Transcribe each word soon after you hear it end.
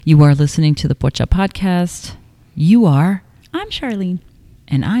You are listening to the Pocha Podcast. You are. I'm Charlene.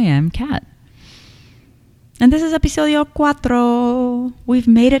 And I am Kat. And this is episodio 4. We've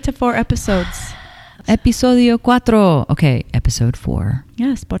made it to 4 episodes. Episodio 4. Okay, episode 4.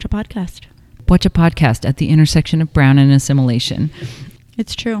 Yes, Pocha Podcast. Pocha Podcast at the intersection of brown and assimilation.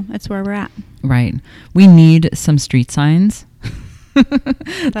 It's true. It's where we're at. Right. We need some street signs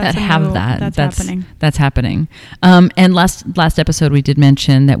that have that. That's happening. That's happening. And last episode we did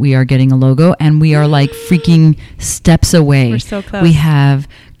mention that we are getting a logo, and we are like freaking steps away. We're so close. We have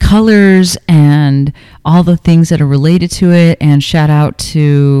colors and all the things that are related to it, and shout out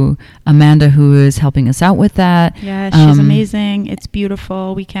to Amanda who is helping us out with that. Yeah, she's amazing. It's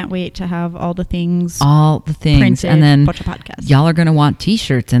beautiful. We can't wait to have all the things printed, and then Pocha Podcast. Y'all are going to want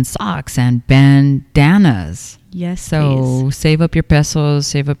t-shirts and socks and bandanas. Yes, so please. Save up your pesos,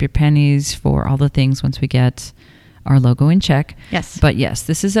 save up your pennies for all the things once we get our logo in check. Yes. But yes,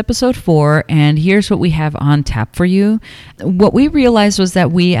 this is episode 4, and here's what we have on tap for you. What we realized was that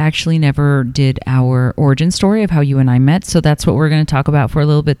we actually never did our origin story of how you and I met, so that's what we're going to talk about for a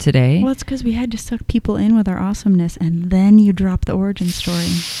little bit today. Well, it's because we had to suck people in with our awesomeness, and then you drop the origin story.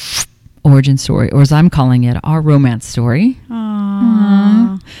 Origin story, or as I'm calling it, our romance story.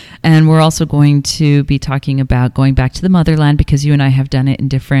 Aww. And we're also going to be talking about going back to the motherland, because you and I have done it in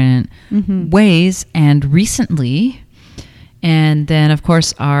different ways and recently. And then, of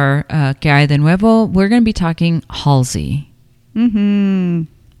course, our Que hay de nuevo, we're going to be talking Halsey. Halsey.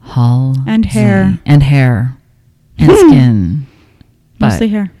 And hair. And hair. And skin. Mostly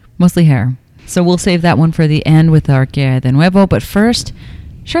hair. Mostly hair. So we'll save that one for the end with our Que hay de nuevo. But first,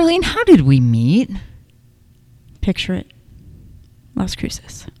 Charlene, how did we meet? Picture it. Las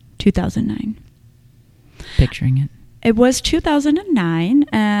Cruces, 2009. Picturing it. It was 2009,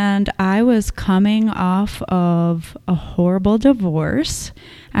 and I was coming off of a horrible divorce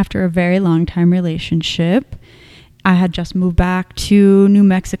after a very long time relationship. I had just moved back to New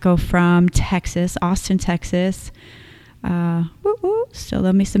Mexico from Texas, Austin, Texas. Still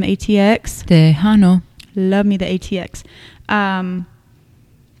love me some ATX. Tejano. Love me the ATX.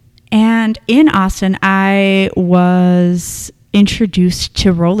 And in Austin, I was introduced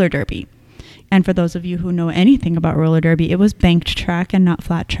to roller derby. And for those of you who know anything about roller derby, it was banked track and not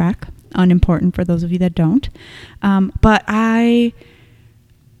flat track. Unimportant for those of you that don't. But I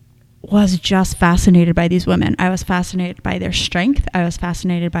was just fascinated by these women. I was fascinated by their strength. I was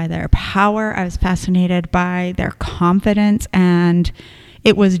fascinated by their power. I was fascinated by their confidence. And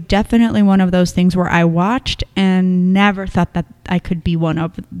it was definitely one of those things where I watched and never thought that I could be one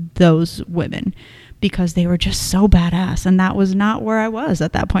of those women, because they were just so badass. And that was not where I was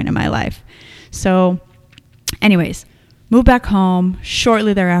at that point in my life. So anyways, moved back home,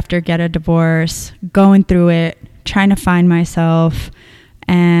 shortly thereafter get a divorce, going through it, trying to find myself.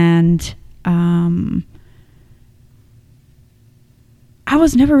 And I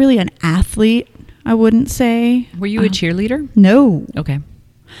was never really an athlete, I wouldn't say. Were you a cheerleader? No. Okay.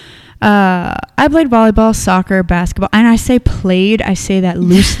 I played volleyball, soccer, basketball, and I say played, I say that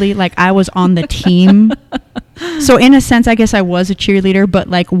loosely, like I was on the team. So in a sense, I guess I was a cheerleader, but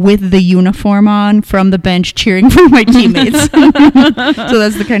like with the uniform on from the bench cheering for my teammates. So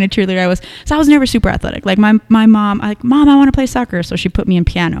that's the kind of cheerleader I was. So I was never super athletic. Like my mom, like, Mom, I want to play soccer. So she put me in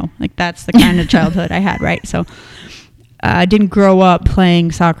piano. Like that's the kind of childhood I had, right? So I didn't grow up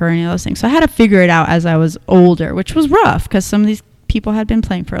playing soccer or any of those things. So I had to figure it out as I was older, which was rough because some of these people had been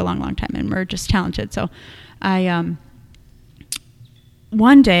playing for a long time and were just talented. So I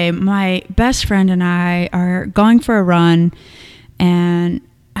one day my best friend and I are going for a run, and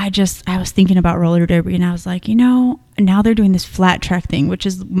I was thinking about roller derby, and I was like, now they're doing this flat track thing, which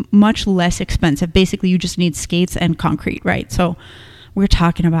is much less expensive. Basically you just need skates and concrete, right? So we were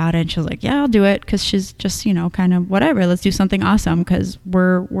talking about it, and she was like, yeah, I'll do it, because she's just kind of whatever, let's do something awesome, because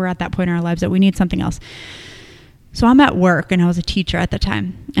we're at that point in our lives that we need something else. So I'm at work, and I was a teacher at the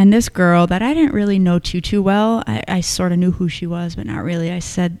time. And this girl that I didn't really know too well, I sort of knew who she was, but not really. I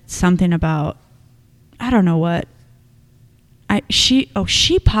said something about, I don't know what. She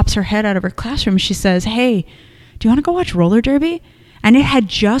pops her head out of her classroom. She says, hey, do you want to go watch roller derby? And it had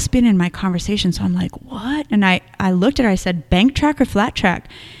just been in my conversation. So I'm like, what? And I looked at her. I said, bank track or flat track?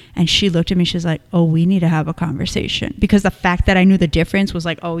 And she looked at me. She's like, oh, we need to have a conversation. Because the fact that I knew the difference was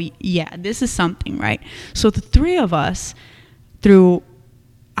like, oh, yeah, this is something, right? So the three of us, through,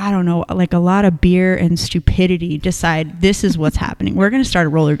 I don't know, like a lot of beer and stupidity, decide this is what's happening. We're going to start a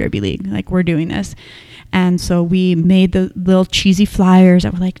roller derby league. Like, we're doing this. And so we made the little cheesy flyers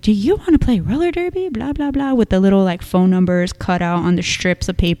that were like, do you want to play roller derby? Blah, blah, blah, with the little like phone numbers cut out on the strips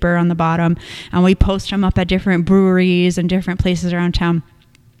of paper on the bottom. And we post them up at different breweries and different places around town.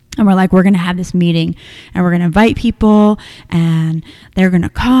 And we're like, we're going to have this meeting and we're going to invite people and they're going to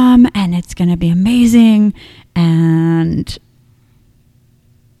come and it's going to be amazing. And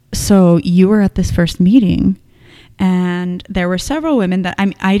so you were at this first meeting and there were several women that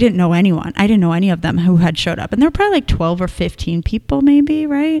I didn't know anyone. I didn't know any of them who had showed up. And there were probably like 12 or 15 people maybe,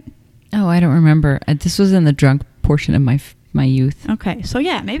 right? Oh, I don't remember. This was in the drunk portion of my youth. Okay. So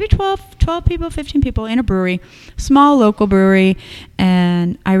yeah, maybe 12 people, 15 people in a brewery, small local brewery.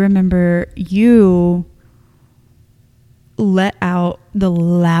 And I remember you let out the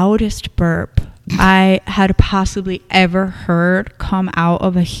loudest burp I had possibly ever heard come out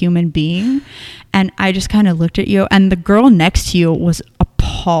of a human being. And I just kind of looked at you, and the girl next to you was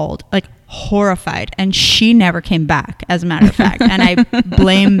appalled, like horrified. And she never came back, as a matter of fact. And I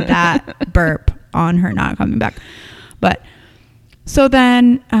blame that burp on her not coming back. But so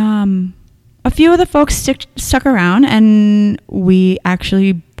then a few of the folks stuck around, and we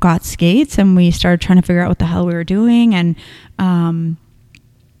actually got skates and we started trying to figure out what the hell we were doing. And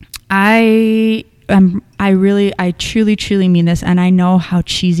I truly mean this, and I know how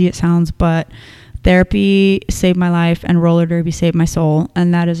cheesy it sounds, but therapy saved my life and roller derby saved my soul.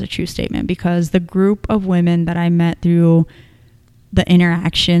 And that is a true statement, because the group of women that I met through the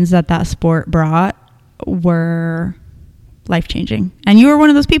interactions that sport brought were life-changing. And you were one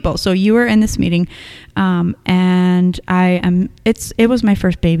of those people. So you were in this meeting, and it was my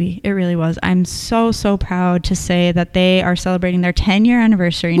first baby. It really was. I'm so proud to say that they are celebrating their 10-year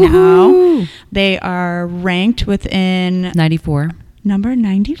anniversary now. Woo-hoo! They are ranked within 94. Number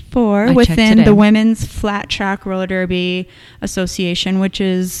 94 within the Women's Flat Track Roller Derby Association, which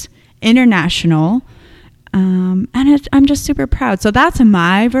is international. And I'm just super proud. So that's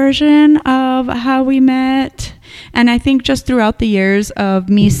my version of how we met. And I think just throughout the years of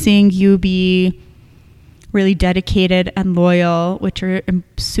me seeing you be really dedicated and loyal, which are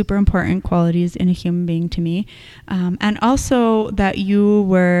super important qualities in a human being to me. And also that you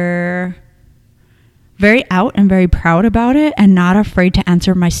were very out and very proud about it and not afraid to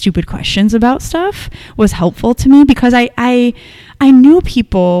answer my stupid questions about stuff was helpful to me, because I knew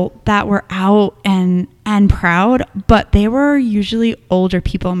people that were out and proud, but they were usually older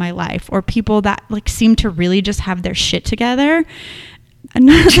people in my life, or people that like seemed to really just have their shit together. And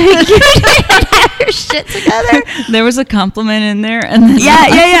not like you didn't have your shit together. There was a compliment in there, and then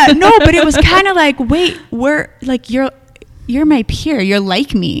yeah. No, but it was kind of like, wait, we're like you're my peer, you're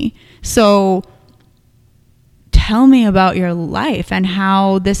like me, so tell me about your life and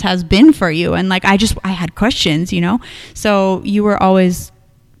how this has been for you. And like I had questions, so you were always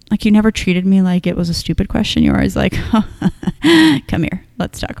like, you never treated me like it was a stupid question. You were always like, come here,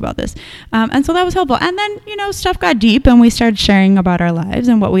 let's talk about this. And so that was helpful. And then stuff got deep and we started sharing about our lives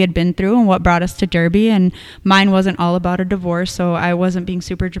and what we had been through and what brought us to Derby. And mine wasn't all about a divorce, so I wasn't being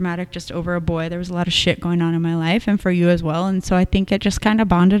super dramatic just over a boy. There was a lot of shit going on in my life, and for you as well. And so I think it just kind of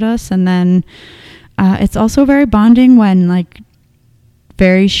bonded us. And then it's also very bonding when like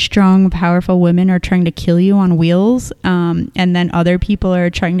very strong, powerful women are trying to kill you on wheels, and then other people are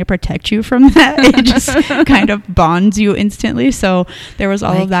trying to protect you from that. It just kind of bonds you instantly. So there was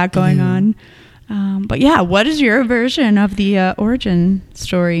all of that going on. But yeah, what is your version of the origin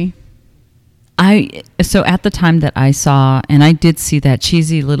story? So at the time that I saw, and I did see that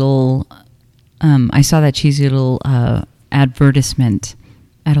cheesy little, advertisement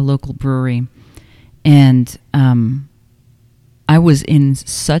at a local brewery, and I was in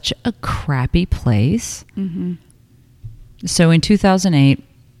such a crappy place. Mm-hmm. So in 2008,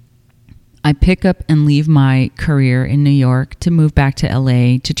 I pick up and leave my career in New York to move back to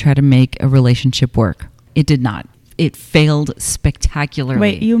LA to try to make a relationship work. It did not. It failed spectacularly.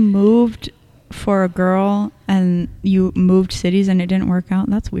 Wait, you moved for a girl and you moved cities and it didn't work out?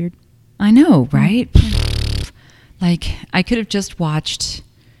 That's weird. I know, right? Like, I could have just watched,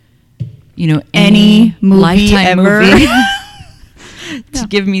 any movie Lifetime ever. movie. To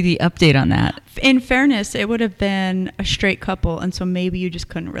give me the update on that. In fairness, it would have been a straight couple, and so maybe you just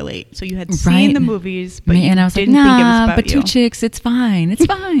couldn't relate. So you had seen the movies, but and I was didn't like, think it was about but you. two chicks, it's fine. It's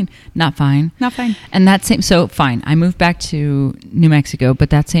fine. Not fine. Not fine. And so fine. I moved back to New Mexico, but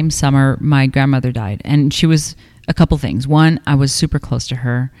that same summer, my grandmother died, and she was a couple things. One, I was super close to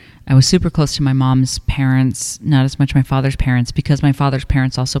her. I was super close to my mom's parents, not as much my father's parents, because my father's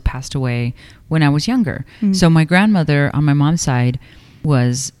parents also passed away when I was younger. Mm. So my grandmother on my mom's side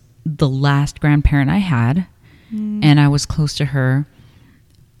was the last grandparent I had, and I was close to her.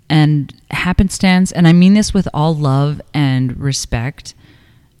 And happenstance, and I mean this with all love and respect,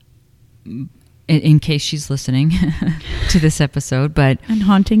 in case she's listening to this episode, but and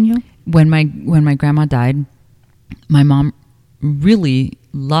haunting you. When my grandma died, my mom really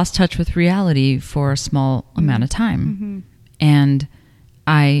lost touch with reality for a small amount of time. And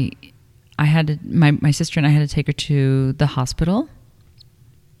I had to, my sister and I had to take her to the hospital.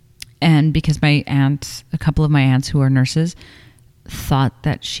 And because a couple of my aunts who are nurses thought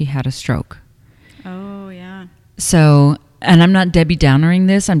that she had a stroke. Oh, yeah. So, and I'm not Debbie Downering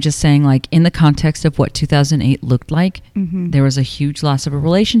this. I'm just saying, like, in the context of what 2008 looked like, there was a huge loss of a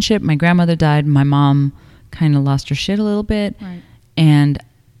relationship. My grandmother died. My mom kind of lost her shit a little bit. Right. And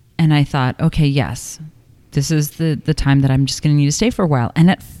I thought, okay, yes, this is the time that I'm just going to need to stay for a while.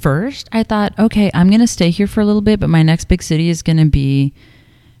 And at first I thought, okay, I'm going to stay here for a little bit, but my next big city is going to be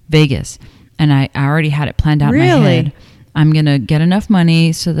Vegas. And I already had it planned out in my head. I'm going to get enough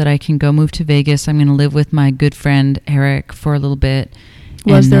money so that I can go move to Vegas. I'm going to live with my good friend Eric for a little bit.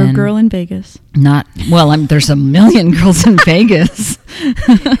 Was there a girl in Vegas? Not, well, there's a million girls in Vegas.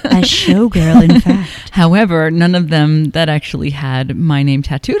 A showgirl, in fact. However, none of them that actually had my name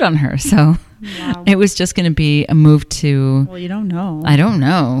tattooed on her. So it was just going to be a move to... Well, you don't know. I don't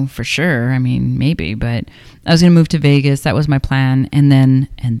know for sure. I mean, maybe, but I was going to move to Vegas. That was my plan. And then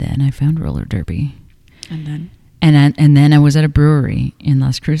I found roller derby. And then I was at a brewery in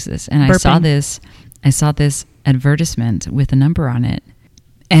Las Cruces, and I saw this advertisement with a number on it.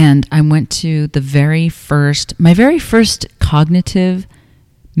 And I went to my very first cognitive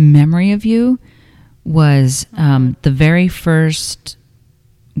memory of you was the very first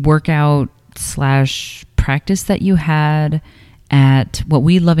workout / practice that you had at what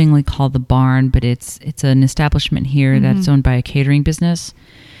we lovingly call the Barn, but it's an establishment here that's owned by a catering business.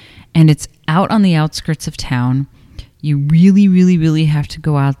 And it's out on the outskirts of town. You really, really, really have to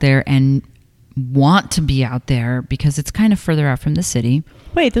go out there and want to be out there because it's kind of further out from the city.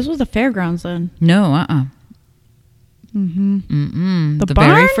 Wait, this was the fairgrounds then? No, The barn?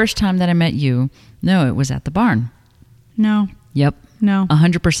 Very first first time that I met you, no, it was at the Barn. No. Yep. No.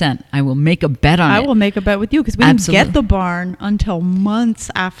 100%. I will make a bet on it. I will make a bet with you because we didn't get the Barn until months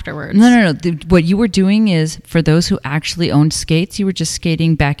afterwards. No. What you were doing is, for those who actually owned skates, you were just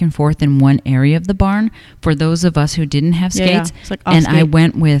skating back and forth in one area of the Barn. For those of us who didn't have skates, It's like and I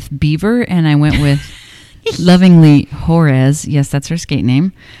went with Beaver and I went with lovingly Jorez. Yes, that's her skate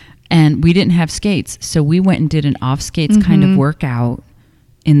name. And we didn't have skates. So we went and did an off skates kind of workout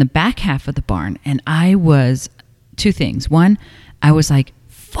in the back half of the Barn. And I was two things. One, I was like,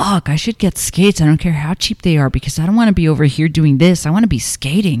 fuck, I should get skates. I don't care how cheap they are because I don't want to be over here doing this. I want to be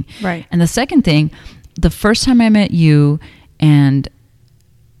skating. Right. And the second thing, the first time I met you, and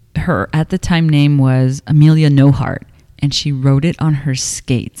her at the time name was Amelia Nohart, and she wrote it on her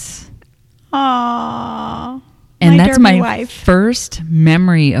skates. Aww. And that's my first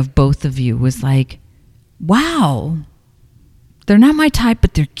memory of both of you was like, wow, they're not my type,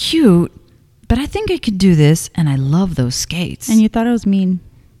 but they're cute. But I think I could do this, and I love those skates. And you thought I was mean.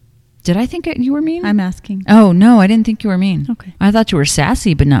 Did I think you were mean? I'm asking. Oh, no, I didn't think you were mean. Okay. I thought you were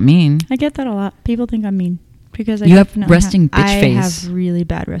sassy, but not mean. I get that a lot. People think I'm mean. Because you have resting bitch face. I have really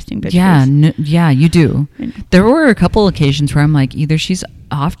bad resting bitch face. Yeah, you do. There were a couple occasions where I'm like, either she's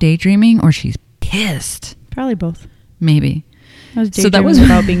off daydreaming or she's pissed. Probably both. Maybe. I was daydreaming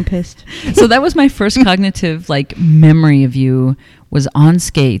about being pissed. So that was my first cognitive memory of you was on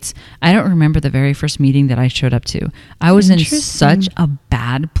skates. I don't remember the very first meeting that I showed up to. I was in such a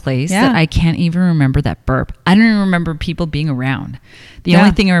bad place that I can't even remember that burp. I don't even remember people being around. The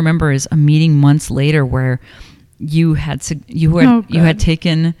only thing I remember is a meeting months later where you had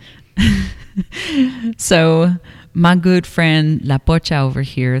taken. So my good friend La Pocha over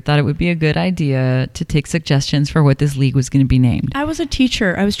here thought it would be a good idea to take suggestions for what this league was going to be named. I was a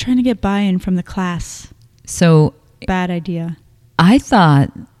teacher. I was trying to get buy-in from the class. So bad idea. I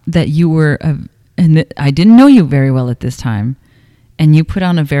thought that you were, and I didn't know you very well at this time, and you put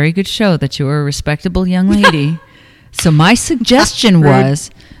on a very good show that you were a respectable young lady. So my suggestion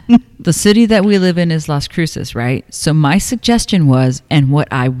was, the city that we live in is Las Cruces, right? So my suggestion was, and what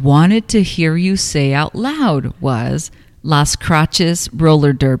I wanted to hear you say out loud was, Las Crotches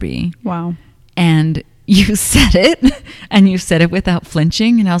Roller Derby. Wow. And you said it, and you said it without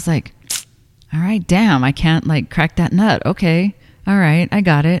flinching, and I was like, all right, damn, I can't crack that nut. Okay. All right, I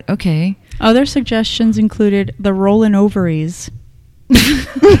got it. Okay. Other suggestions included the Rollin' Ovaries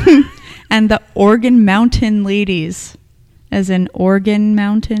and the Organ Mountain Ladies, as in Organ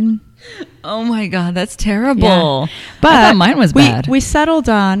Mountain. Oh my God, that's terrible. Yeah. But I thought mine was bad. We settled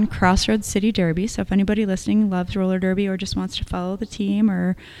on Crossroads City Derby. So if anybody listening loves roller derby or just wants to follow the team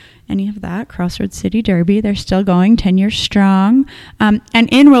or any of that, Crossroads City Derby, they're still going 10 years strong. And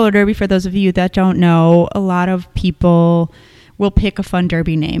in roller derby, for those of you that don't know, a lot of people we'll pick a fun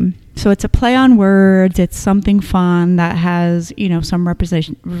derby name. So it's a play on words. It's something fun that has, you know, some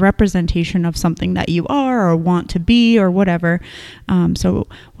representation of something that you are or want to be or whatever. So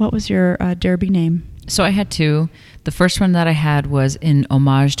what was your derby name? So I had two. The first one that I had was in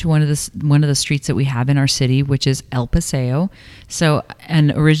homage to one of the streets that we have in our city, which is El Paseo. So,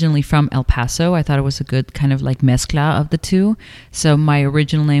 and originally from El Paso, I thought it was a good kind of like mezcla of the two. So my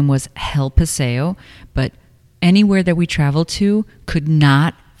original name was Hell Paseo, but anywhere that we traveled to could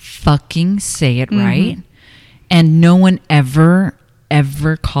not fucking say it right. And no one ever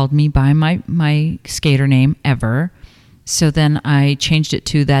called me by my skater name ever. So then I changed it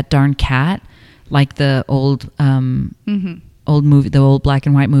to That Darn Cat, like the old movie, the old black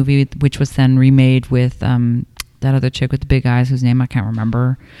and white movie, which was then remade with that other chick with the big eyes whose name I can't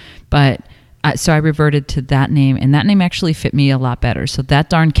remember. But so I reverted to that name, and that name actually fit me a lot better. So That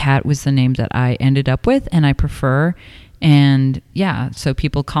Darn Cat was the name that I ended up with, and I prefer. And yeah, so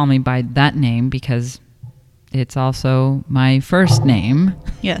people call me by that name because it's also my first name.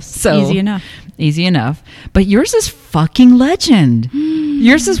 Yes, so easy enough. Easy enough. But yours is fucking legend.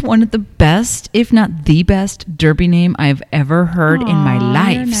 Yours is one of the best, if not the best, derby name I've ever heard in my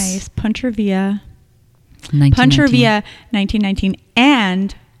life. You're nice. Puncher Villa. 1919. Puncher Villa, 1919.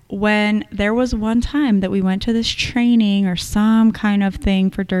 And when there was one time that we went to this training or some kind of thing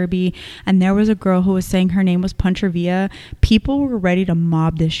for derby, and there was a girl who was saying her name was Puncher Villa, people were ready to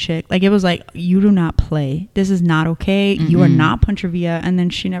mob this chick. Like, it was like, you do not play. This is not okay. You are not Puncher Villa. And then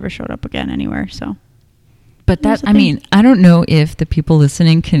she never showed up again anywhere. So, but that, I mean, I don't know if the people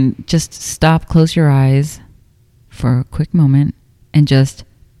listening can just stop, close your eyes for a quick moment and just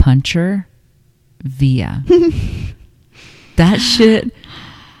Puncher Villa. That shit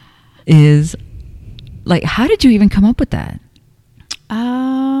is like, how did you even come up with that?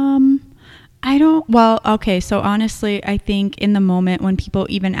 So honestly, I think in the moment when people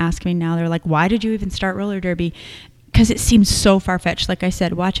even ask me now, they're like, why did you even start roller derby? Because it seems so far-fetched. Like I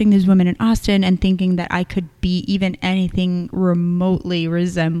said, watching these women in Austin and thinking that I could be even anything remotely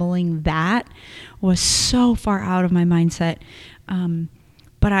resembling that was so far out of my mindset.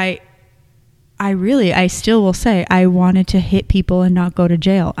 But I still will say I wanted to hit people and not go to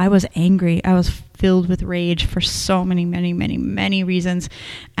jail. I was angry. I was filled with rage for so many, many, many, many reasons.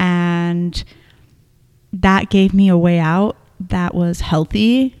 And that gave me a way out. That was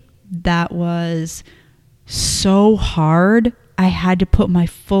healthy. That was so hard. I had to put my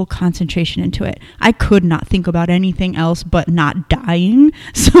full concentration into it. I could not think about anything else but not dying.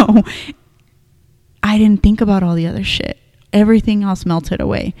 So I didn't think about all the other shit. Everything else melted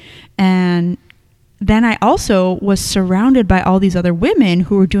away. And then I also was surrounded by all these other women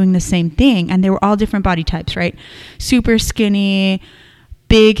who were doing the same thing. And they were all different body types, right? Super skinny,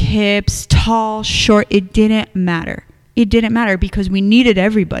 big hips, tall, short. It didn't matter. It didn't matter because we needed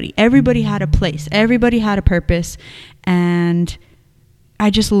everybody. Everybody had a place. Everybody had a purpose. And I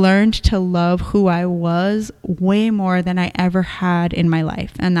just learned to love who I was way more than I ever had in my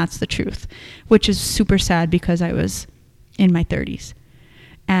life. And that's the truth, which is super sad because I was in my 30s.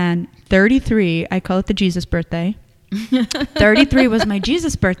 And 33, I call it the Jesus birthday. 33 was my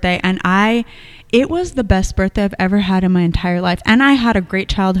Jesus birthday. And it was the best birthday I've ever had in my entire life. And I had a great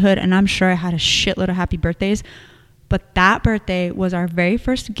childhood, and I'm sure I had a shitload of happy birthdays. But that birthday was our very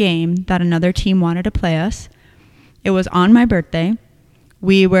first game that another team wanted to play us. It was on my birthday.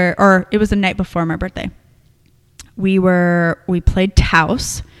 It was the night before my birthday. We played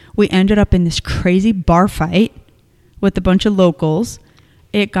Taos. We ended up in this crazy bar fight with a bunch of locals.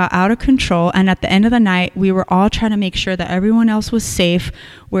 It got out of control, and at the end of the night, we were all trying to make sure that everyone else was safe.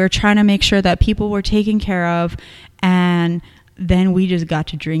 We were trying to make sure that people were taken care of, and then we just got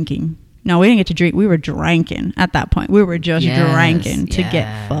to drinking. No, we didn't get to drink. We were drinking at that point. We were just drinking to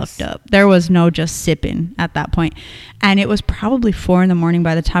get fucked up. There was no just sipping at that point. And it was probably 4 a.m.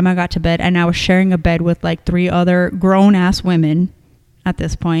 by the time I got to bed, and I was sharing a bed with like 3 other grown-ass women at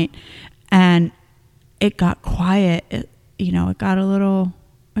this point. And it got quiet. It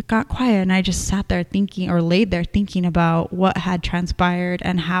got quiet, and I just sat there thinking, or laid there thinking about what had transpired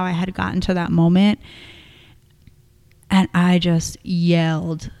and how I had gotten to that moment. And I just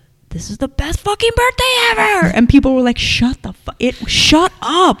yelled, "This is the best fucking birthday ever!" And people were like, shut up.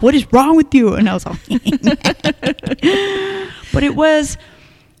 What is wrong with you? And I was like, but it was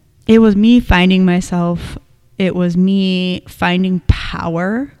me finding myself. It was me finding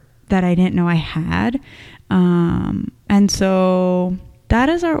power that I didn't know I had. And so that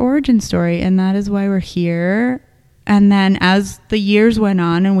is our origin story, and that is why we're here. And then as the years went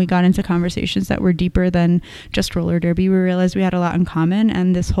on and we got into conversations that were deeper than just roller derby, we realized we had a lot in common.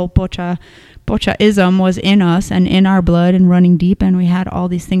 And this whole Pochaism was in us and in our blood and running deep. And we had all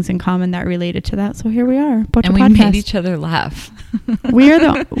these things in common that related to that. So here we are. Pocha and we Podcast. made each other laugh.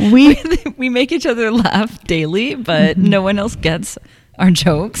 We make each other laugh daily, but no one else gets our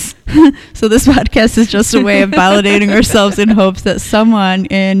jokes. So this podcast is just a way of validating ourselves in hopes that someone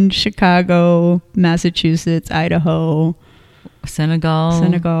in Chicago, Massachusetts, Idaho,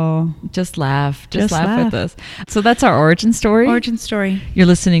 Senegal, just laugh with us. So that's our origin story. You're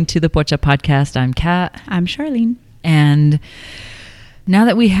listening to the Pocha Podcast. I'm Kat. I'm Charlene. And now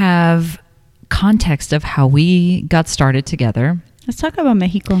that we have context of how we got started together, let's talk about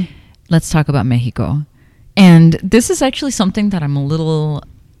Mexico. And this is actually something that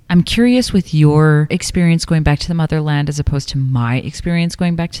I'm curious with your experience going back to the motherland as opposed to my experience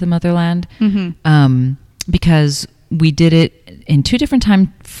going back to the motherland. Mm-hmm. Because we did it in 2 different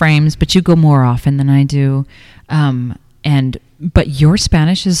time frames, but you go more often than I do. But your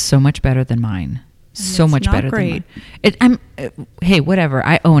Spanish is so much better than mine. So much better than mine. Hey, whatever.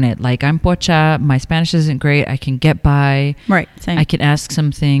 I own it. Like, I'm Pocha. My Spanish isn't great. I can get by. Right. Same. I can ask some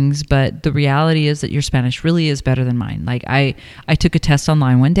things, but the reality is that your Spanish really is better than mine. Like, I took a test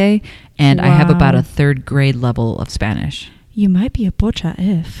online one day, and I have about a 3rd grade level of Spanish. You might be a Pocha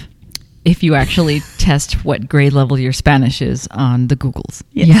if you actually test what grade level your Spanish is on the Googles.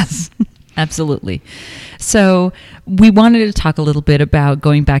 Yes. Absolutely. So we wanted to talk a little bit about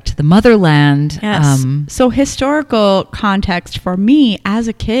going back to the motherland. Yes. So historical context for me as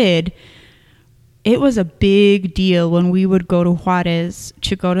a kid, it was a big deal when we would go to Juarez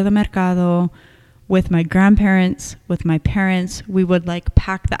to go to the mercado with my grandparents, with my parents. We would like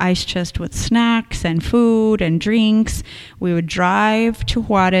pack the ice chest with snacks and food and drinks. We would drive to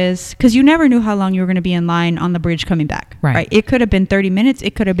Juarez because you never knew how long you were going to be in line on the bridge coming back. Right. It could have been 30 minutes.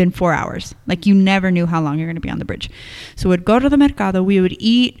 It could have been 4 hours. Like, you never knew how long you're going to be on the bridge. So we'd go to the mercado. We would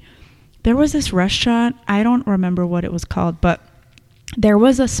eat. There was this restaurant. I don't remember what it was called, but there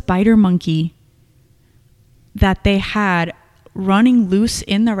was a spider monkey that they had running loose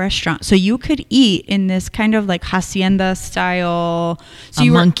in the restaurant, so you could eat in this kind of like hacienda style. So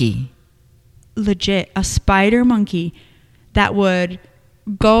legit a spider monkey that would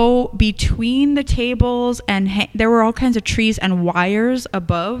go between the tables, and there were all kinds of trees and wires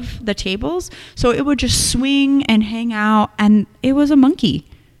above the tables, so it would just swing and hang out, and it was a monkey.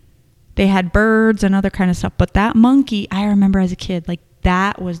 They had birds and other kind of stuff, but that monkey, I remember as a kid, like,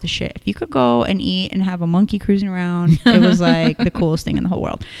 that was the shit. If you could go and eat and have a monkey cruising around, it was like the coolest thing in the whole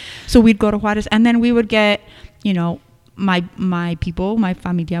world. So we'd go to Juarez, and then we would get, my people, my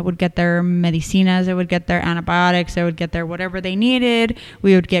familia would get their medicinas, they would get their antibiotics, they would get their whatever they needed.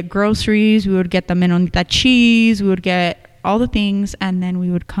 We would get groceries, we would get the menonita cheese, we would get all the things, and then we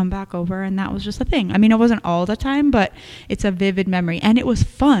would come back over, and that was just a thing. I mean, it wasn't all the time, but it's a vivid memory, and it was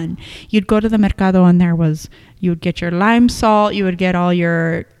fun. You'd go to the mercado, and you would get your lime salt, you would get all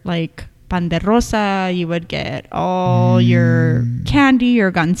your like pan de rosa, you would get all your candy,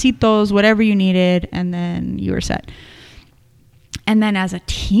 your gancitos, whatever you needed, and then you were set. And then as a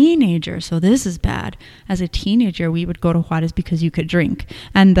teenager, so this is bad, as a teenager, we would go to Juarez because you could drink,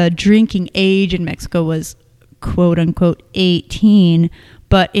 and the drinking age in Mexico was quote unquote 18,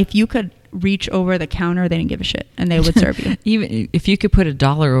 but if you could reach over the counter, they didn't give a shit, and they would serve you. Even if you could put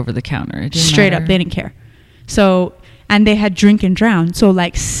 $1 over the counter, it didn't straight matter. Up, they didn't care. So, and they had drink and drown, so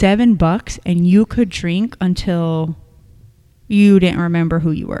like $7, and you could drink until you didn't remember who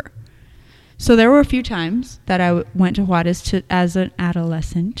you were. So there were a few times that I went to Juarez as an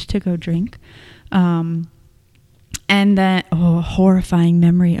adolescent to go drink. And then, a horrifying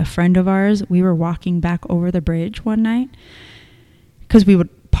memory, a friend of ours, we were walking back over the bridge one night because we would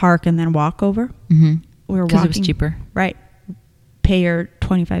park and then walk over. Mm-hmm. We were walking. Because it was cheaper. Right. Pay your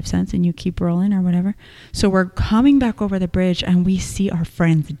 25 cents and you keep rolling or whatever. So we're coming back over the bridge and we see our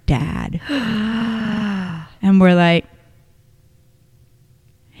friend's dad. And we're like,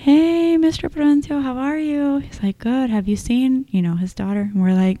 "Hey, Mr. Prudencio, how are you?" He's like, "Good. Have you seen, his daughter?" And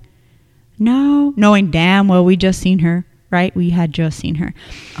we're like, "No," knowing damn well we just seen her, right? We had just seen her.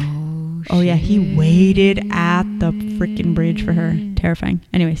 Oh yeah, he waited at the freaking bridge for her. Terrifying.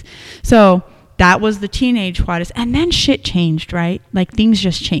 Anyways, so that was the teenage Juarez, and then shit changed, right? Like, things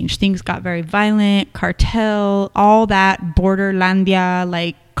just changed. Things got very violent, cartel, all that borderlandia,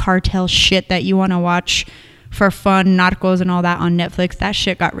 like cartel shit that you want to watch for fun, Narcos and all that on Netflix. That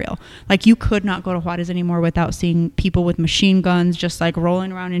shit got real. Like, you could not go to Juarez anymore without seeing people with machine guns just like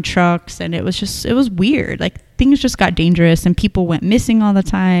rolling around in trucks, and it was weird. Like, things just got dangerous, and people went missing all the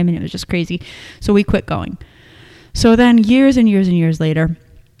time, and it was just crazy. So we quit going. So then years and years and years later,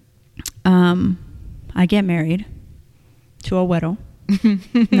 I get married to a güero,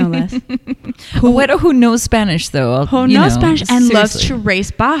 no less. A güero who knows Spanish, though. Who knows Spanish and loves to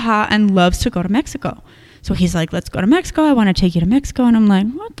race Baja and loves to go to Mexico. So he's like, let's go to Mexico. I want to take you to Mexico. And I'm like,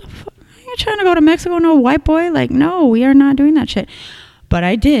 what the fuck? Are you trying to go to Mexico? No, white boy? Like, no, we are not doing that shit. But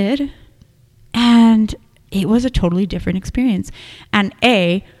I did. And it was a totally different experience. And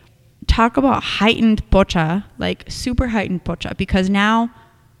talk about heightened pocha, like super heightened pocha, because now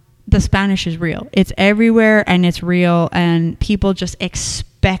the Spanish is real. It's everywhere and it's real, and people just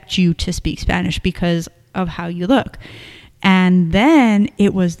expect you to speak Spanish because of how you look. And then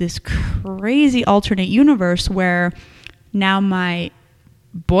it was this crazy alternate universe where now my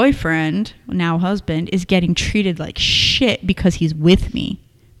boyfriend, now husband, is getting treated like shit because he's with me,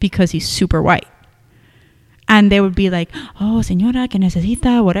 because he's super white. And they would be like, oh, señora, que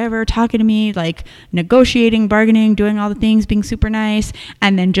necesita, whatever, talking to me, like negotiating, bargaining, doing all the things, being super nice.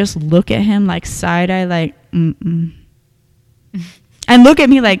 And then just look at him like side-eye, like, and look at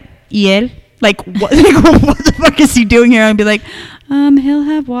me like, ¿y él? Like, what the fuck is he doing here? I'd be like, he'll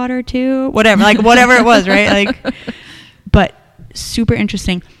have water too. Whatever, like whatever it was, right? Like, but super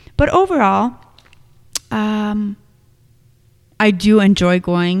interesting. But overall, I do enjoy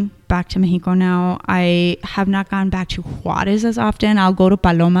going back to Mexico now. I have not gone back to Juarez as often. I'll go to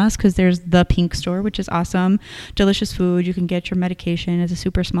Palomas because there's the Pink store, which is awesome. Delicious food. You can get your medication. It's a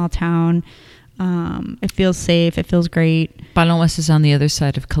super small town. It feels safe. It feels great. Palomas is on the other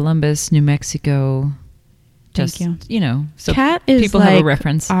side of Columbus, New Mexico. Just, Thank you. So Kat is people like have a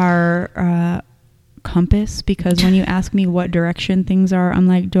reference. Our compass, because when you ask me what direction things are, I'm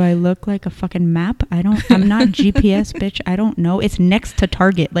like, do I look like a fucking map? I'm not GPS, bitch. I don't know. It's next to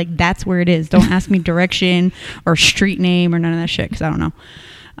Target. Like, that's where it is. Don't ask me direction or street name or none of that shit, because I don't know.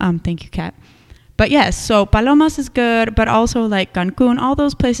 Thank you, Kat. But yes, so Palomas is good, but also like Cancun, all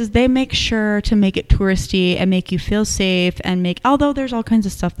those places, they make sure to make it touristy and make you feel safe and although there's all kinds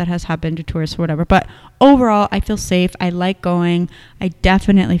of stuff that has happened to tourists or whatever, but overall I feel safe. I like going. I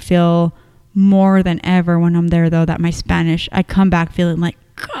definitely feel more than ever when I'm there, though, that my Spanish, I come back feeling like,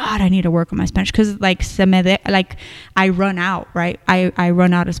 God, I need to work on my Spanish, because like I run out, right? I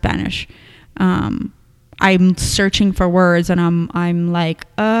run out of Spanish. I'm searching for words, and I'm like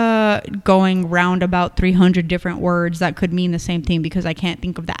going round about 300 different words that could mean the same thing, because I can't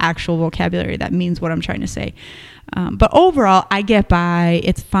think of the actual vocabulary that means what I'm trying to say. But overall, I get by.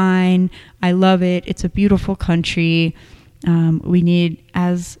 It's fine. I love it. It's a beautiful country. We need,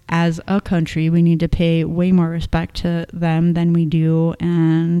 as a country, we need to pay way more respect to them than we do,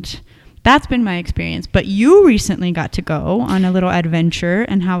 and that's been my experience. But you recently got to go on a little adventure,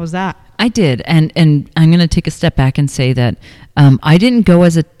 and how was that? I did, and I'm going to take a step back and say that I didn't go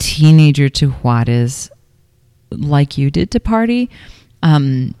as a teenager to Juarez like you did to party.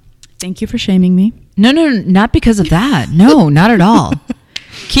 Thank you for shaming me. No, not because of that. No, not at all.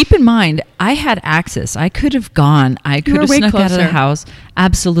 Keep in mind, I had access. I could have gone. I could have snuck out of the house.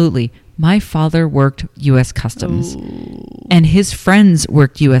 Absolutely. My father worked U.S. Customs. Ooh. And his friends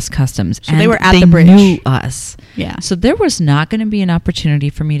worked U.S. Customs. So and they were at the bridge. They knew us. Yeah. So there was not going to be an opportunity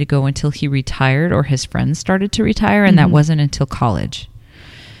for me to go until he retired or his friends started to retire, and that wasn't until college.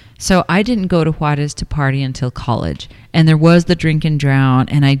 So I didn't go to Juarez to party until college. And there was the drink and drown,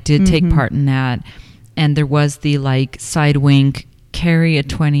 and I did take part in that. And there was the like side wink, carry a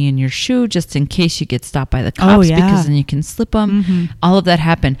 20 in your shoe just in case you get stopped by the cops, because then you can slip them. All of that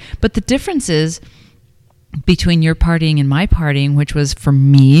happened. But the difference is between your partying and my partying, which was for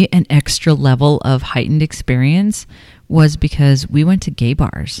me an extra level of heightened experience, was because we went to gay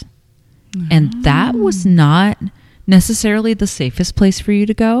bars. And that was not necessarily the safest place for you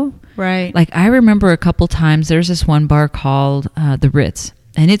to go. Right. Like, I remember a couple times there's this one bar called the Ritz,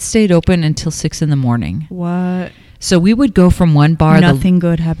 and it stayed open until 6 a.m. What? So we would go from one bar. Nothing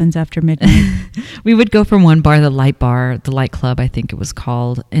good happens after midnight. We would go from one bar, the Light Club, I think it was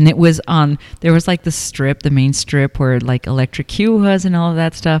called. And it was there was like the main strip where like Electric Q was and all of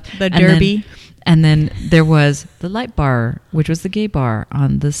that stuff. The Derby. And then there was the Light Bar, which was the gay bar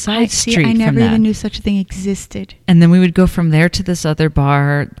on the side street. I never even knew such a thing existed. And then we would go from there to this other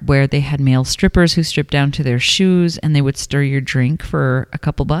bar where they had male strippers who stripped down to their shoes, and they would stir your drink for a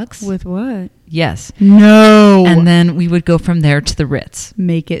couple bucks. With what? Yes. No. And then we would go from there to the Ritz.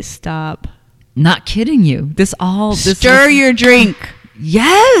 Make it stop. Not kidding you. Stir your drink.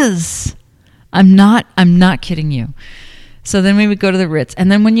 Yes. I'm not kidding you. So then we would go to the Ritz.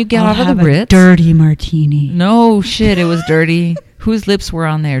 And then when you get out of the Ritz, dirty martini. No shit, it was dirty. Whose lips were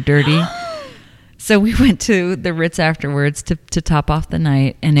on there? Dirty. So we went to the Ritz afterwards to top off the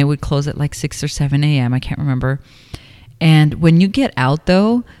night, and it would close at like 6 or 7 a.m. I can't remember. And when you get out,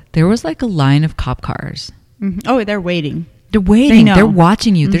 though, there was like a line of cop cars. Mm-hmm. Oh, they're waiting. They're waiting. They're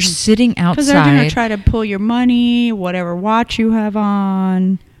watching you. Mm-hmm. They're sitting outside. Because they're going to try to pull your money, whatever watch you have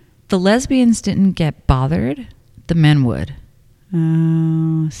on. The lesbians didn't get bothered. The men would.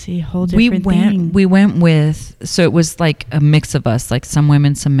 Oh, see, whole different thing. We went with, so it was like a mix of us, like some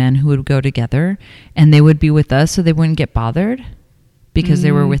women, some men who would go together, and they would be with us, so they wouldn't get bothered because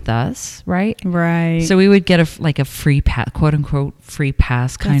they were with us, right? Right. So we would get a free pass, quote unquote, free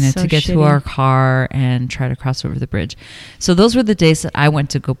pass kind of to get to our car and try to cross over the bridge. So those were the days that I went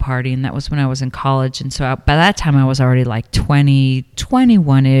to go party, and that was when I was in college. And so by that time I was already like 20,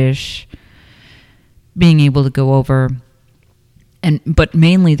 21-ish, being able to go over. But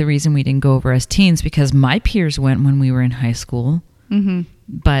mainly the reason we didn't go over as teens, because my peers went when we were in high school. Mm-hmm.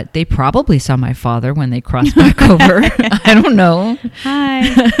 But they probably saw my father when they crossed back over. I don't know. Hi.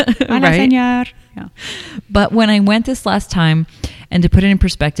 Hola, right? señor. Yeah. But when I went this last time, and to put it in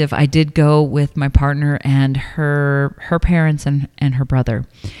perspective, I did go with my partner and her parents and her brother.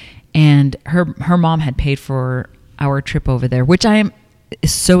 And her mom had paid for our trip over there, which I am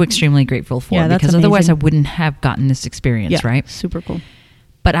so extremely grateful for, because otherwise I wouldn't have gotten this experience, right? Super cool.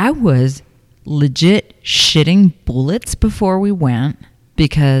 But I was legit shitting bullets before we went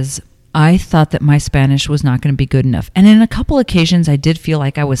because I thought that my Spanish was not going to be good enough. And in a couple occasions, I did feel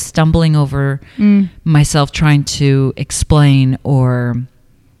like I was stumbling over myself trying to explain or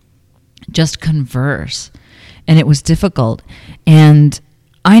just converse. And it was difficult. And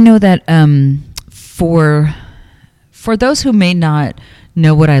I know that for those who may not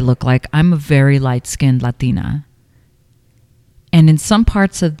know what I look like, I'm a very light-skinned Latina. And in some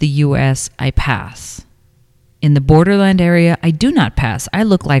parts of the U.S., I pass. In the borderland area, I do not pass. I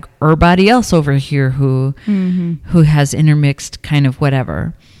look like everybody else over here who has intermixed kind of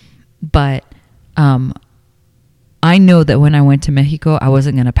whatever. But I know that when I went to Mexico, I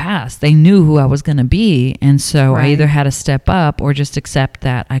wasn't going to pass. They knew who I was going to be. And so I either had to step up or just accept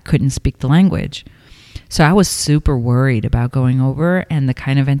that I couldn't speak the language. So I was super worried about going over and the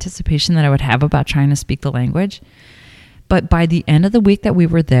kind of anticipation that I would have about trying to speak the language. But by the end of the week that we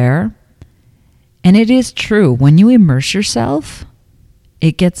were there, and it is true, when you immerse yourself,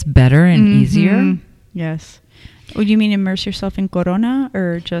 it gets better and easier. Yes. Would you mean immerse yourself in Corona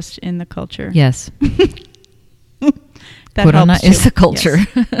or just in the culture? Yes. Corona is the culture.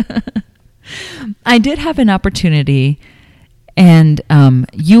 Yes. I did have an opportunity. And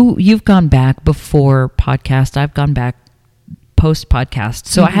you've gone back before podcast. I've gone back post podcast.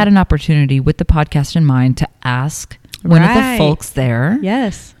 So I had an opportunity with the podcast in mind to ask one of the folks there,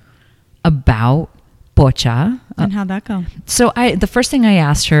 about pocha. And how'd that go? So the first thing I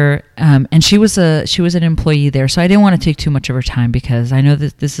asked her, and she was an employee there, so I didn't want to take too much of her time because I know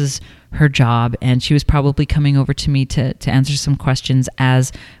that this is her job, and she was probably coming over to me to answer some questions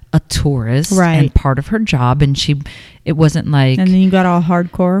as a tourist and part of her job. And it wasn't like, and then you got all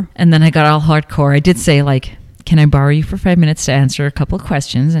hardcore. And then I got all hardcore. I did say, like, can I borrow you for 5 minutes to answer a couple of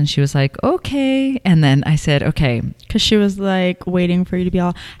questions? And she was like, okay. And then I said, okay. Because she was like waiting for you to be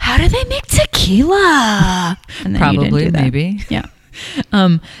all, how do they make tequila? And then probably, you didn't do that. maybe. Yeah.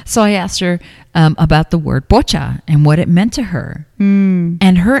 So I asked her about the word pocha and what it meant to her.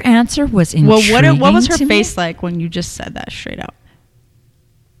 And her answer was intriguing. What was her face like when you just said that straight out?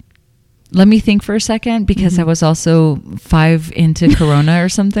 Let me think for a second, because I was also 5 into Corona or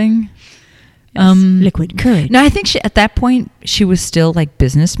something. Liquid courage. No, I think at that point she was still like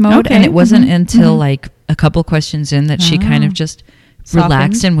business mode, and it wasn't until like a couple questions in that she kind of just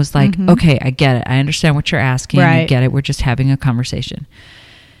relaxed and was like, okay, I get it. I understand what you're asking. I get it. We're just having a conversation.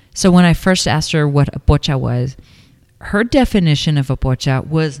 So when I first asked her what a pocha was, her definition of a pocha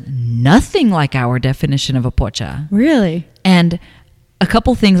was nothing like our definition of a pocha. Really? And a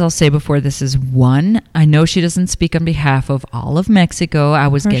couple things I'll say before this is, one, I know she doesn't speak on behalf of all of Mexico. I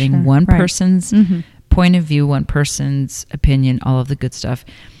was getting one person's point of view, one person's opinion, all of the good stuff.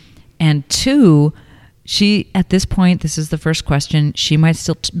 And two, she, at this point, this is the first question, she might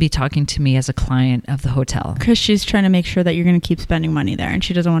still be talking to me as a client of the hotel. Because she's trying to make sure that you're going to keep spending money there, and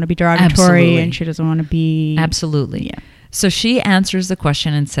she doesn't want to be derogatory, and she doesn't want to be... Absolutely. Yeah. So she answers the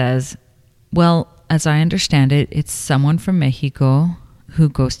question and says, well, as I understand it, it's someone from Mexico who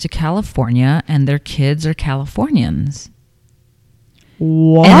goes to California and their kids are Californians.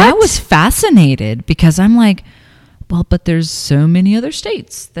 What? And I was fascinated because I'm like, well, but there's so many other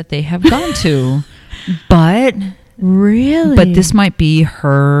states that they have gone to. But really, but this might be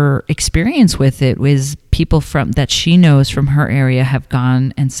her experience with it, was people from that she knows from her area have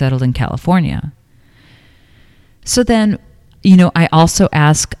gone and settled in California. So then, I also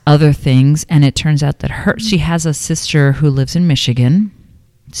ask other things, and it turns out that she has a sister who lives in Michigan.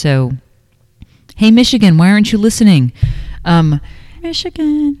 So, hey, Michigan, why aren't you listening?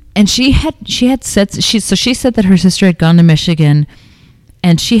 Michigan. And she said that her sister had gone to Michigan,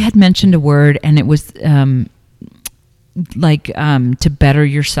 and she had mentioned a word, and it was to better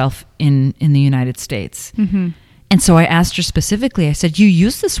yourself in the United States. Mm-hmm. And so I asked her specifically, I said, you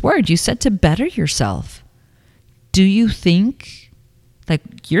used this word, you said to better yourself. Do you think,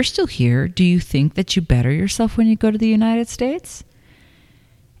 you're still here, do you think that you better yourself when you go to the United States?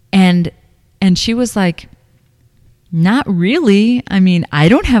 And she was like, not really. I mean, I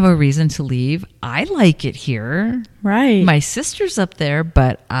don't have a reason to leave. I like it here. Right. My sister's up there,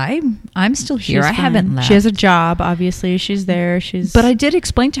 but I'm still here. I haven't left. She has a job, obviously. She's there. But I did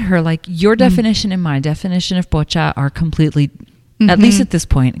explain to her, your definition and my definition of pocha are completely, at least at this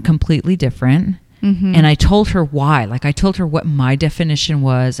point, completely different. Mm-hmm. And I told her why. I told her what my definition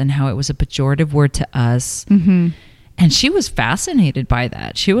was and how it was a pejorative word to us. Mm-hmm. And she was fascinated by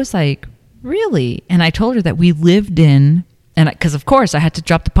that. She was like, really? And I told her that we lived in, and because of course I had to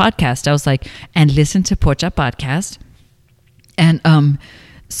drop the podcast. I was like, and listen to Pocha podcast. And and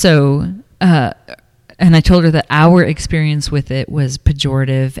I told her that our experience with it was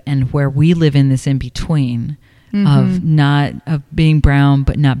pejorative, and where we live in this in between of being brown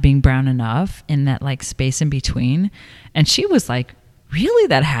but not being brown enough, in that space in between. And she was like, really,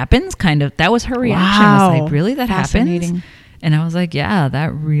 that happens? Kind of, that was her reaction. Wow. Was like, really, that happens? And I was like, yeah,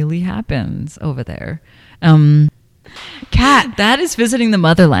 that really happens over there. Kat, that is visiting the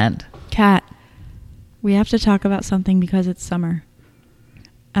motherland. Kat, we have to talk about something because it's summer.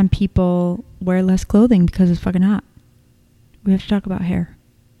 And people wear less clothing because it's fucking hot. We have to talk about hair.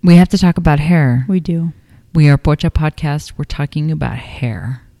 We have to talk about hair. We do. We are Pocha Podcast. We're talking about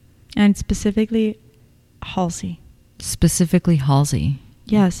hair. And specifically, Halsey. Specifically, Halsey.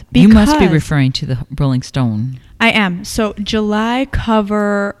 Yes. You must be referring to the Rolling Stone. I am. So, July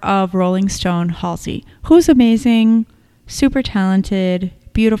cover of Rolling Stone, Halsey, who's amazing, super talented,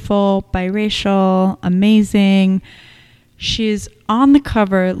 beautiful, biracial, amazing. She's on the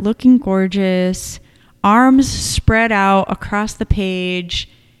cover, looking gorgeous, arms spread out across the page,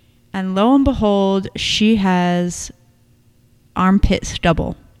 and lo and behold, she has armpit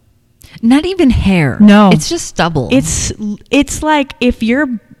stubble. Not even hair. No. It's just stubble. It's like if you're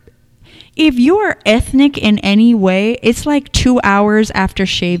ethnic in any way, it's like 2 hours after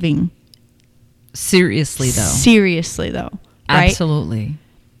shaving. Seriously though. Right? Absolutely.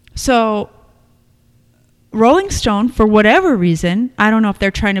 So Rolling Stone, for whatever reason, I don't know if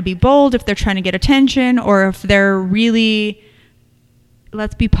they're trying to be bold, if they're trying to get attention, or if they're really,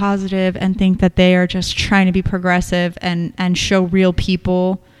 let's be positive and think that they are just trying to be progressive and show real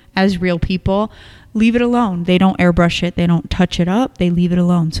people as real people. Leave it alone. They don't airbrush it. They don't touch it up. They leave it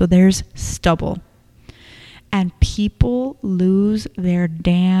alone. So there's stubble. And people lose their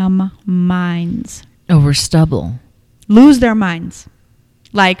damn minds. Over stubble. Lose their minds.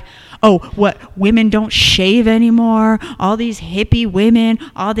 Like, oh, what? Women don't shave anymore. All these hippie women,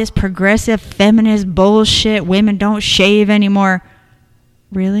 all this progressive feminist bullshit. Women don't shave anymore.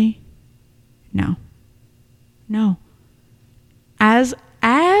 Really? No.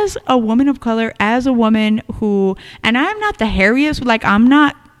 As a woman of color, as a woman who, and I'm not the hairiest, I'm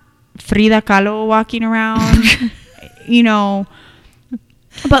not Frida Kahlo walking around,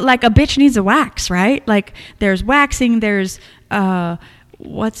 but a bitch needs a wax, right? There's waxing, there's,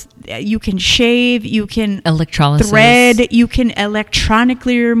 you can shave, you can electrolysis, thread, you can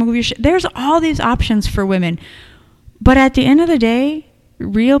electronically remove your there's all these options for women. But at the end of the day,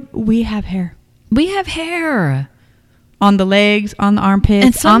 we have hair. We have hair. On the legs, on the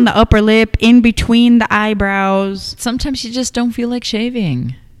armpits, on the upper lip, in between the eyebrows. Sometimes you just don't feel like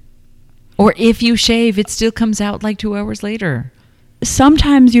shaving. Or if you shave, it still comes out 2 hours later.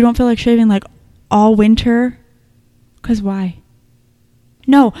 Sometimes you don't feel like shaving all winter. Because why?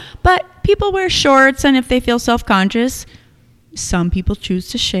 No, but people wear shorts, and if they feel self-conscious, some people choose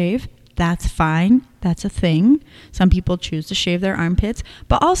to shave. That's fine. That's a thing. Some people choose to shave their armpits.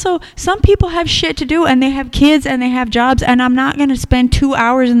 But also, some people have shit to do, and they have kids, and they have jobs, and I'm not going to spend 2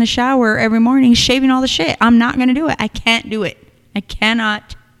 hours in the shower every morning shaving all the shit. I'm not going to do it. I can't do it. I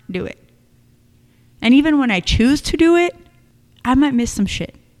cannot do it. And even when I choose to do it, I might miss some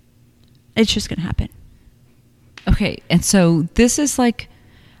shit. It's just going to happen. Okay, and so this is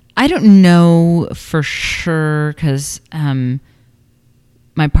I don't know for sure because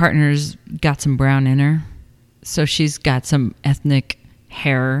my partner's got some brown in her. So she's got some ethnic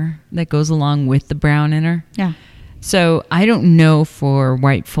hair that goes along with the brown in her. Yeah. So I don't know for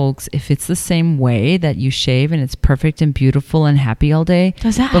white folks if it's the same way that you shave and it's perfect and beautiful and happy all day.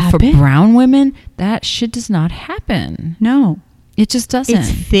 Does that but happen? For brown women, that shit does not happen. No. It just doesn't.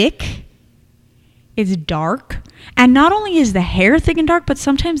 It's thick. It's dark. And not only is the hair thick and dark, but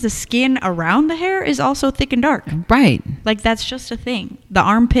sometimes the skin around the hair is also thick and dark. Right. Like, that's just a thing. The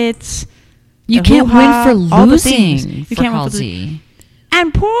armpits. You can't win for losing for Halsey.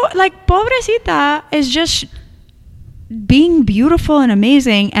 And pobrecita is just being beautiful and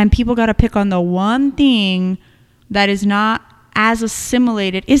amazing, and people got to pick on the one thing that is not as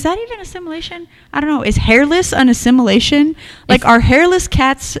assimilated. Is that even assimilation? I don't know. Is hairless an assimilation? Like, are hairless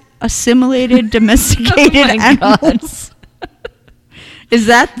cats assimilated, domesticated animals? Is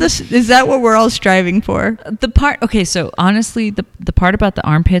that what we're all striving for? Okay, so honestly, the part about the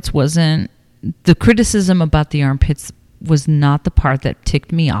armpits wasn't, the criticism about the armpits was not the part that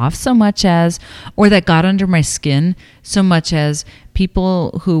ticked me off so much as, or that got under my skin so much as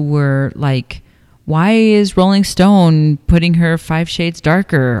people who were like, why is Rolling Stone putting her 5 shades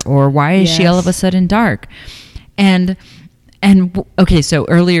darker? Or why is she all of a sudden dark? And okay, so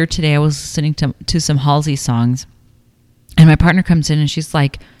earlier today I was listening to some Halsey songs, and my partner comes in and she's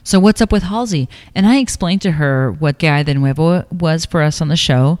like, so what's up with Halsey? And I explained to her what Gallo de Nuevo was for us on the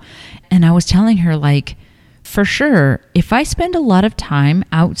show. And I was telling her, like, for sure, if I spend a lot of time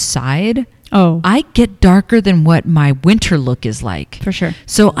outside, I get darker than what my winter look is like. For sure.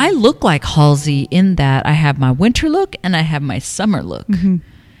 So I look like Halsey in that I have my winter look and I have my summer look. Mm-hmm.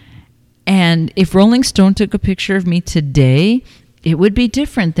 And if Rolling Stone took a picture of me today, it would be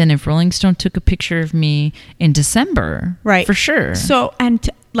different than if Rolling Stone took a picture of me in December. Right. For sure. So, and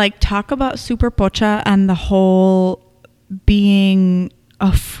talk about Super Pocha and the whole being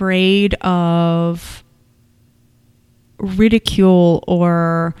afraid of ridicule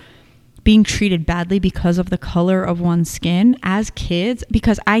or being treated badly because of the color of one's skin as kids.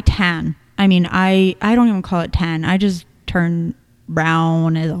 Because I tan. I mean, I don't even call it tan. I just turn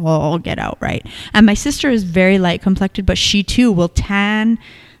brown as all get out, right? And my sister is very light complected, but she too will tan.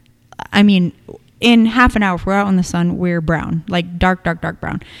 I mean, in half an hour, if we're out in the sun, we're brown, like dark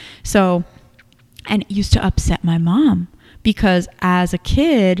brown. So, and it used to upset my mom because as a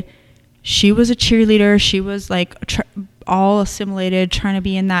kid, she was a cheerleader. She was like all assimilated, trying to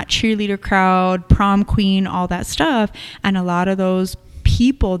be in that cheerleader crowd, prom queen, all that stuff. And a lot of those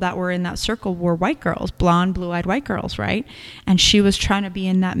people that were in that circle were white girls, blonde, blue-eyed white girls, right? And she was trying to be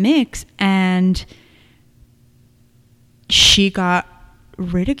in that mix, and she got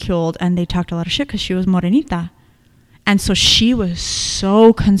ridiculed, and they talked a lot of shit because she was morenita. And so she was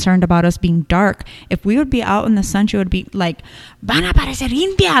so concerned about us being dark. If we would be out in the sun, she would be like, van a parecer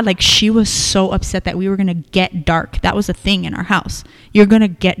india. Like, she was so upset that we were going to get dark. That was a thing in our house. You're going to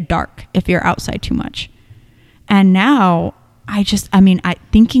get dark if you're outside too much. And now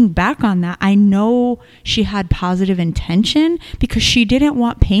thinking back on that, I know she had positive intention because she didn't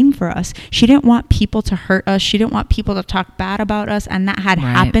want pain for us. She didn't want people to hurt us. She didn't want people to talk bad about us, and that had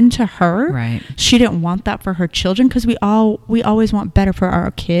happened to her. Right. She didn't want that for her children because we always want better for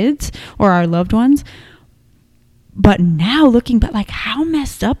our kids or our loved ones. But now looking back, like, how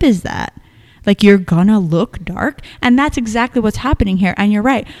messed up is that? Like, you're gonna look dark, and that's exactly what's happening here. And you're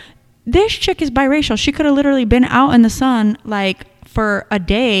right. This chick is biracial. She could have literally been out in the sun like for a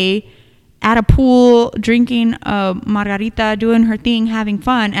day at a pool, drinking a margarita, doing her thing, having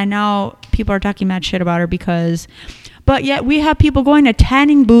fun. And now people are talking mad shit about her but yet we have people going to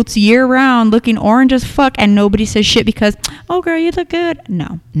tanning booths year round looking orange as fuck, and nobody says shit because, oh girl, you look good.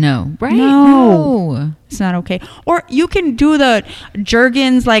 No. Right? No. It's not okay. Or you can do the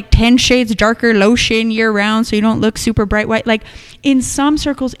Jergens like 10 shades darker lotion year round so you don't look super bright white. Like, in some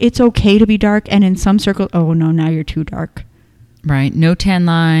circles it's okay to be dark, and in some circles, oh no, now you're too dark. Right. No tan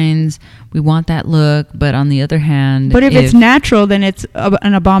lines. We want that look. But on the other hand, but if it's natural, then it's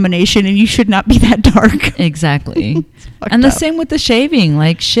an abomination, and you should not be that dark. Exactly. And the same with the shaving.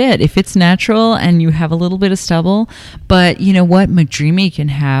 Like, shit, if it's natural and you have a little bit of stubble, but you know what? McDreamy can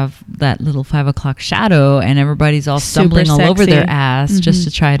have that little 5 o'clock shadow, and everybody's all stumbling all over their ass just to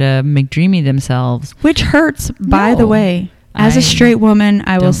try to McDreamy themselves. Which hurts, by the way. As a straight woman,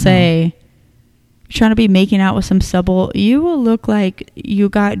 I will say, trying to be making out with some stubble, you will look like you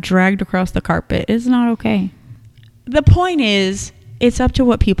got dragged across the carpet. It's not okay. The point is, it's up to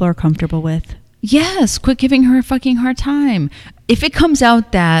what people are comfortable with. Yes, quit giving her a fucking hard time. If it comes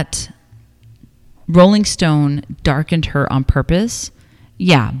out that Rolling Stone darkened her on purpose,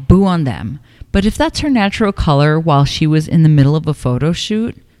 yeah, boo on them. But if that's her natural color while she was in the middle of a photo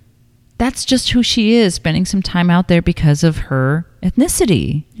shoot, that's just who she is, spending some time out there because of her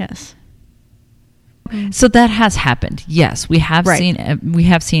ethnicity. Yes. So that has happened. Yes, we have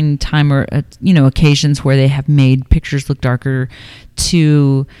seen time or occasions where they have made pictures look darker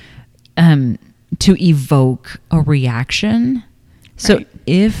to evoke a reaction. So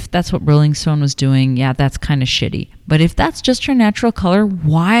if that's what Rolling Stone was doing, yeah, that's kind of shitty. But if that's just her natural color,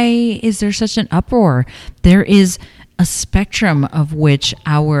 why is there such an uproar? There is a spectrum of which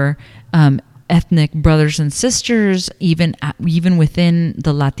our ethnic brothers and sisters, even within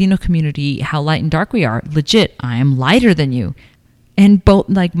the Latino community, how light and dark we are. Legit, I am lighter than you. And both,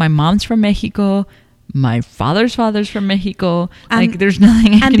 like, my mom's from Mexico, my father's from Mexico. Like, there's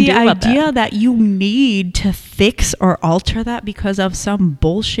nothing I can do about that. And the idea that you need to fix or alter that because of some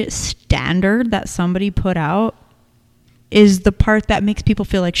bullshit standard that somebody put out is the part that makes people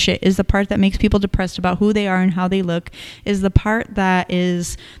feel like shit, is the part that makes people depressed about who they are and how they look, is the part that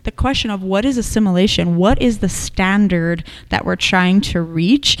is the question of what is assimilation? What is the standard that we're trying to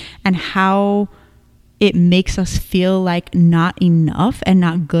reach, and how it makes us feel like not enough and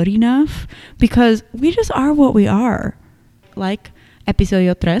not good enough, because we just are what we are. Like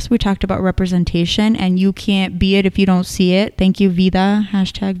Episodio 3, we talked about representation, and you can't be it if you don't see it. Thank you, Vida.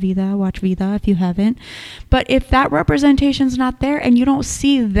 Hashtag Vida. Watch Vida if you haven't. But if that representation's not there and you don't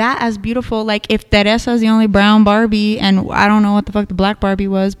see that as beautiful, like if Teresa's the only brown Barbie and I don't know what the fuck the black Barbie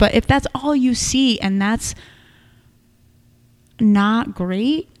was, but if that's all you see and that's not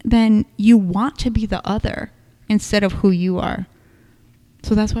great, then you want to be the other instead of who you are.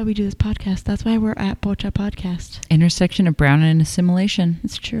 So that's why we do this podcast. That's why we're at Pocha Podcast. Intersection of brown and assimilation.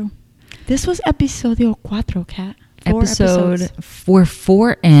 It's true. This was episodio 4, Kat. 4 episodes. We're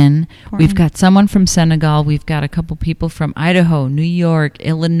 4 in. We've got someone from Senegal. We've got a couple people from Idaho, New York,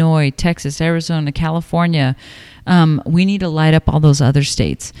 Illinois, Texas, Arizona, California. We need to light up all those other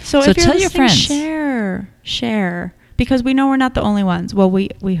states. So if you're tell your friends. Share. Because we know we're not the only ones. Well,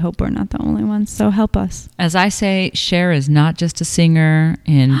 we hope we're not the only ones. So help us. As I say, Cher is not just a singer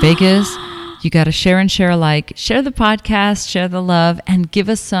in Vegas. You got to share and share alike. Share the podcast, share the love, and give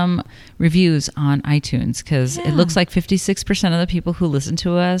us some reviews on iTunes, because it looks like 56% of the people who listen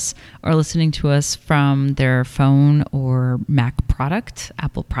to us are listening to us from their phone or Mac product,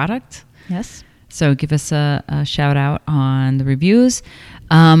 Apple product. Yes. So give us a shout out on the reviews.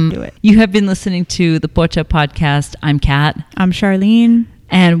 Do it. You have been listening to the Pocha Podcast. I'm Kat. I'm Charlene.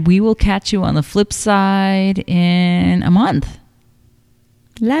 And we will catch you on the flip side in a month.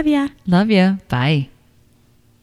 Love ya. Love ya. Bye.